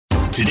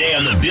Today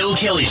on the Bill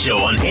Kelly Show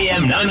on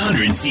AM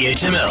 900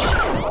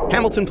 CHML.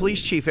 Hamilton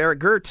Police Chief Eric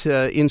Girt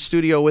in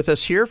studio with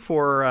us here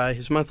for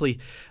his monthly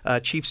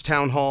Chiefs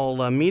Town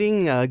Hall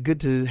meeting.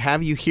 Good to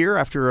have you here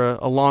after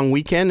a long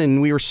weekend.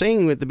 And we were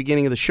saying at the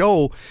beginning of the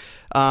show,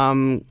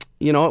 it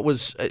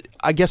was,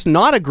 I guess,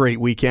 not a great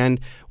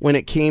weekend when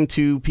it came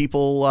to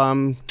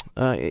people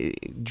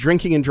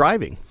drinking and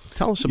driving.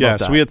 Tell us about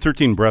that. So we had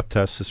 13 breath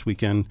tests this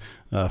weekend.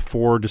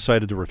 4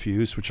 decided to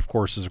refuse, which of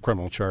course is a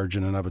criminal charge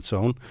in and of its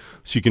own.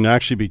 So you can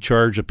actually be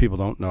charged, if people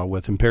don't know,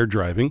 with impaired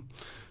driving.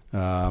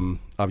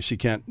 Obviously you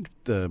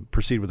can't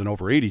proceed with an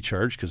over 80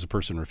 charge because the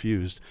person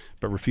refused,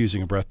 but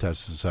refusing a breath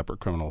test is a separate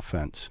criminal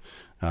offense.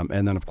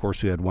 And then, of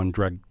course, we had one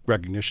drug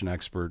recognition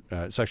expert.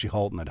 It's actually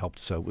Halton that helped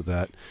us out with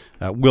that.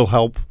 Will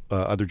help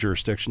other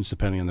jurisdictions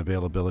depending on the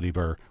availability of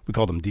our, we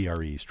call them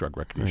DREs, drug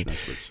recognition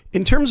experts.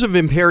 In terms of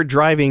impaired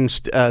driving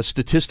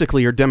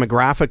statistically or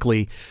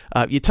demographically,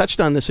 you touched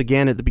on this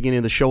again at the beginning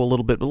of the show a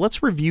little bit, but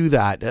let's review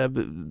that.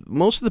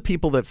 Most of the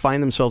people that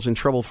find themselves in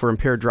trouble for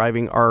impaired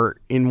driving are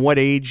in what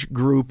age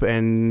group,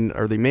 and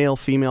are they male,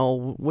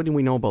 female? What do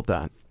we know about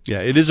that?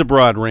 Yeah, it is a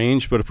broad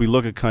range, but if we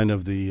look at kind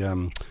of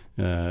the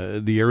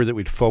area that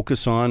we'd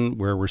focus on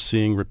where we're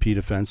seeing repeat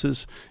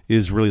offenses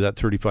is really that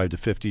 35 to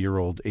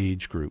 50-year-old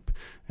age group.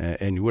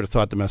 And you would have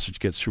thought the message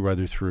gets through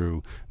either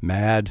through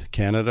MAD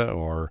Canada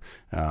or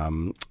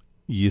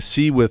you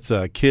see with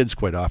kids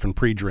quite often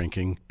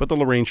pre-drinking, but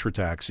they'll arrange for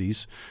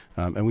taxis.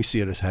 And we see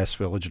it at Hess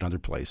Village and other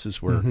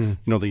places where,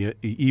 the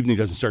evening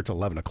doesn't start till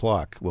 11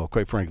 o'clock. Well,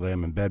 quite frankly,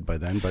 I'm in bed by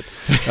then. But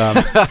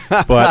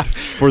but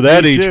for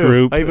that age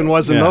group. I even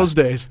was in those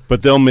days.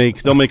 But they'll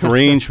make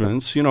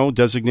arrangements,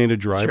 designated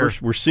drivers.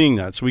 Sure. We're seeing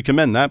that. So we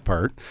commend that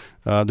part.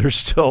 There's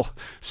still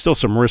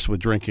some risk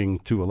with drinking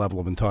to a level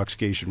of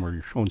intoxication where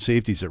your own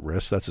safety's at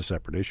risk. That's a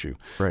separate issue.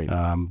 Right.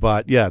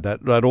 But yeah,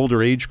 that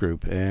older age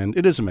group, and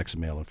it is a mix of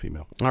male and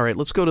female. All right,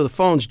 let's go to the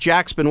phones.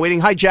 Jack's been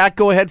waiting. Hi, Jack.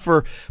 Go ahead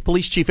for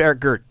Police Chief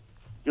Eric Girt.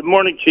 Good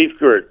morning, Chief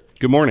Girt.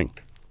 Good morning.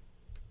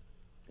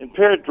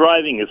 Impaired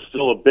driving is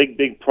still a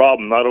big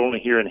problem, not only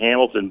here in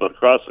Hamilton, but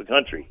across the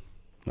country.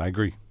 I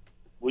agree.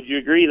 Would you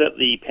agree that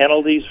the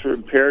penalties for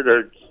impaired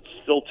are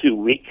still too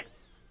weak?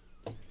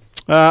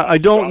 I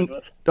don't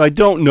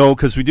know,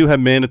 because we do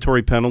have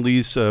mandatory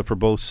penalties for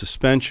both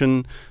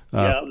suspension.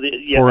 I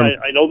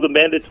know the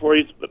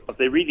mandatories, but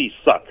they really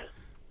suck.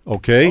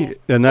 Okay,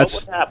 and that's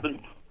what would happen.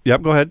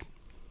 Yep, go ahead.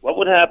 What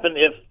would happen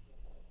if,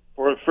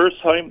 for a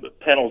first-time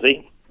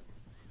penalty,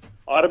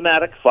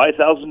 automatic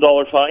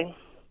 $5,000 fine,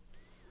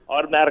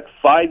 automatic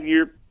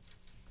 5-year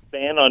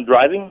ban on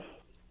driving,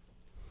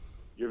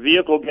 your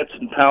vehicle gets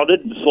impounded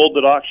and sold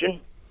at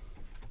auction,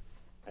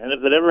 and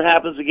if it ever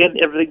happens again,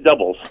 everything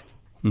doubles.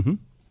 Mm-hmm.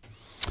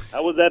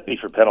 How would that be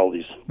for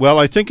penalties? Well,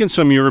 I think in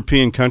some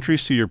European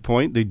countries, to your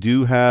point, they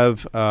do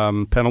have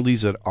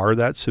penalties that are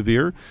that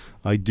severe.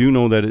 I do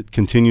know that it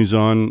continues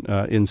on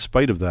in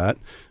spite of that.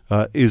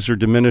 Is there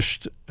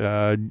diminished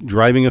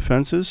driving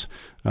offenses?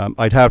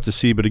 I'd have to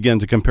see, but again,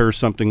 to compare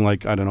something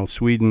like, I don't know,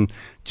 Sweden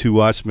to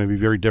us may be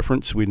very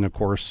different. Sweden, of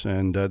course,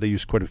 and they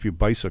use quite a few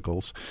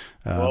bicycles.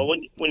 Well,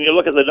 when you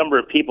look at the number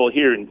of people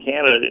here in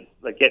Canada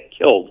that get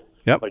killed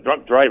by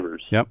drunk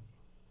drivers,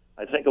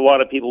 I think a lot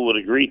of people would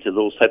agree to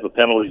those type of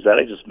penalties that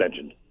I just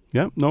mentioned.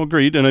 Yeah, no,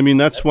 agreed. And I mean,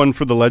 that's one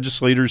for the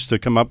legislators to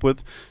come up with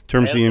in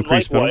terms of the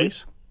increased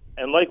penalties.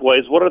 And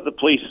likewise, what are the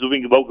police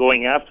doing about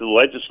going after the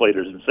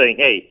legislators and saying,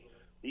 hey,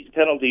 these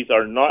penalties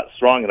are not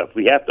strong enough.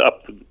 We have to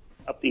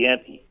up the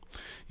ante.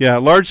 Yeah,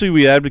 largely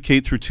we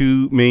advocate through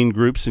 2 main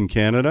groups in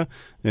Canada,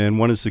 and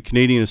one is the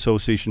Canadian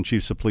Association of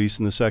Chiefs of Police,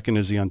 and the second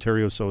is the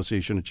Ontario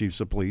Association of Chiefs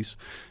of Police.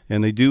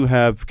 And they do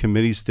have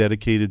committees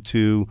dedicated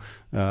to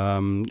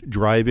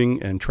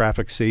driving and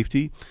traffic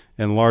safety,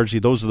 and largely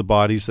those are the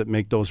bodies that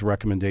make those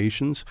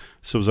recommendations.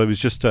 So as I was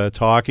just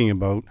talking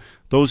about,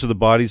 those are the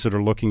bodies that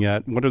are looking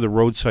at what are the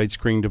roadside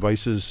screening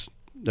devices,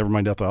 never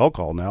mind ethyl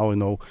alcohol now,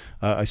 and though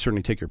I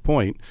certainly take your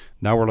point,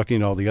 now we're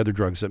looking at all the other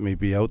drugs that may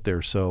be out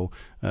there. So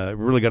we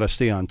really got to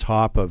stay on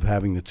top of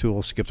having the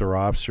tools to give our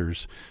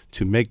officers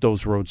to make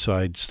those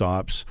roadside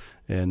stops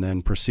and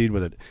then proceed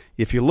with it.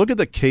 If you look at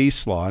the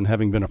case law, and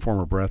having been a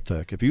former breath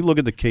tech, if you look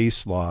at the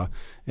case law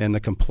and the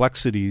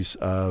complexities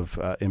of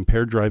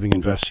impaired driving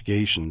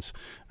investigations,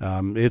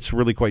 it's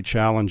really quite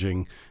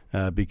challenging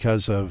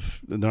because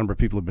of the number of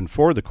people who have been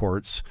before the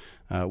courts.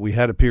 We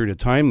had a period of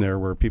time there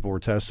where people were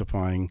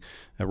testifying,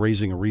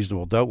 raising a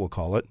reasonable doubt, we'll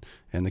call it,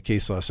 and the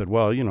case law said,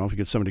 well, if you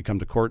get somebody come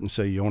to court and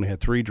say you only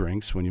had 3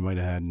 drinks when you might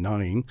have had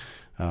 9,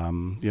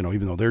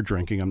 even though they're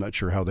drinking, I'm not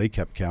sure how they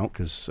kept count,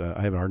 because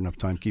I have a hard enough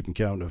time keeping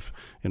count of,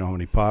 how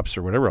many pops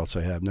or whatever else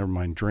I have, never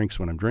mind drinks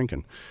when I'm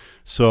drinking.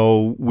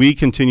 So we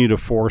continue to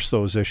force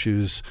those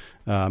issues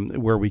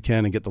where we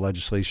can and get the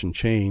legislation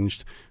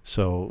changed.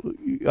 So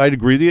I'd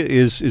agree with you.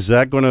 Is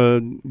that going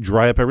to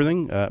dry up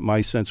everything?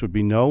 My sense would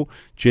be no.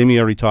 Jamie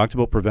already talked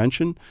about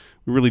prevention.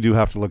 we really do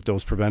have to look at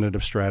those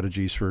preventative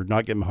strategies for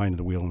not getting behind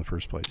the wheel in the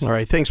first place. All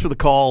right. Thanks for the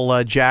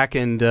call, Jack,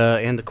 and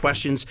the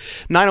questions.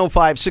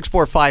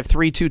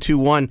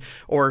 905-645-3221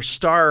 or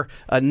star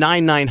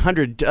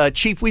 9900.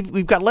 Chief,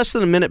 we've got less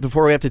than a minute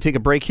before we have to take a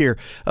break here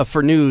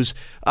for news.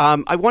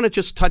 I want to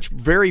just touch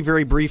very,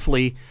 very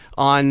briefly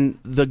on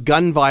the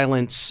gun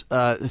violence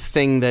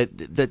thing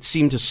that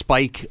seemed to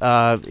spike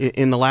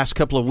in the last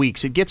couple of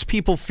weeks. It gets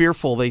people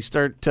fearful. They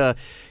start,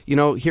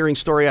 hearing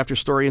story after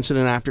story,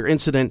 incident after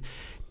incident.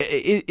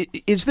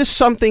 Is this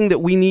something that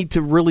we need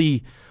to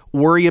really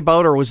worry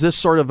about, or was this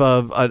sort of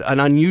an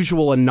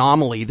unusual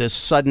anomaly, this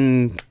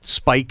sudden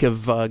spike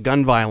of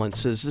gun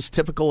violence? Is this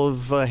typical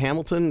of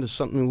Hamilton? Is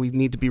something we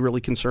need to be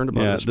really concerned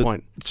about at this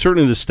point?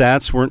 Certainly the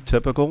stats weren't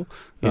typical,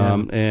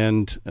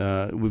 and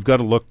we've got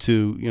to look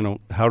to,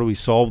 how do we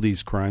solve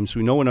these crimes?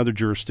 We know in other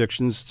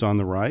jurisdictions it's on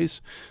the rise.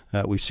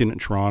 We've seen it in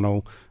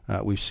Toronto.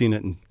 We've seen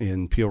it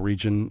in Peel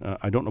Region.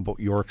 I don't know about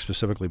York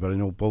specifically, but I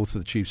know both of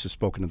the chiefs have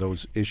spoken to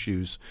those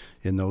issues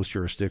in those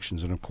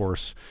jurisdictions. And, of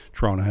course,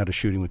 Toronto had a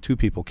shooting with 2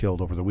 people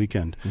killed over the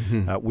weekend.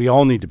 Mm-hmm. We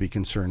all need to be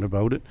concerned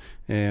about it.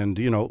 And,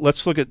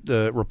 let's look at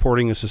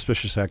reporting of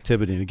suspicious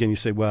activity. And, again, you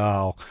say,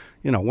 well,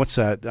 what's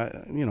that?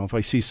 If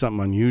I see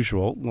something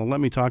unusual, well, let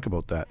me talk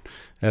about that.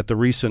 At the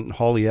recent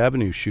Holly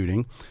Avenue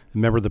shooting,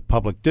 remember the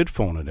public did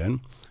phone it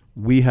in.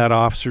 We had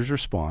officers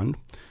respond.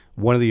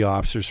 One of the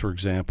officers, for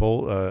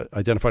example,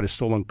 identified a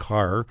stolen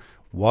car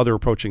while they're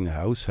approaching the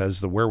house,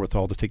 has the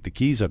wherewithal to take the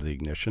keys out of the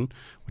ignition,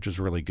 which is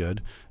really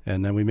good.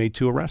 And then we made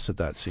 2 arrests at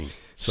that scene.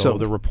 So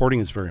the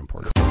reporting is very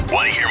important.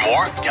 Want to hear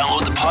more?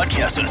 Download the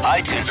podcast on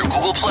iTunes or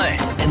Google Play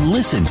and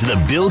listen to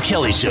The Bill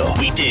Kelly Show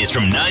weekdays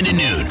from 9 to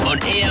noon on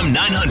AM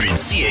 900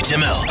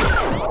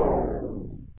 CHML.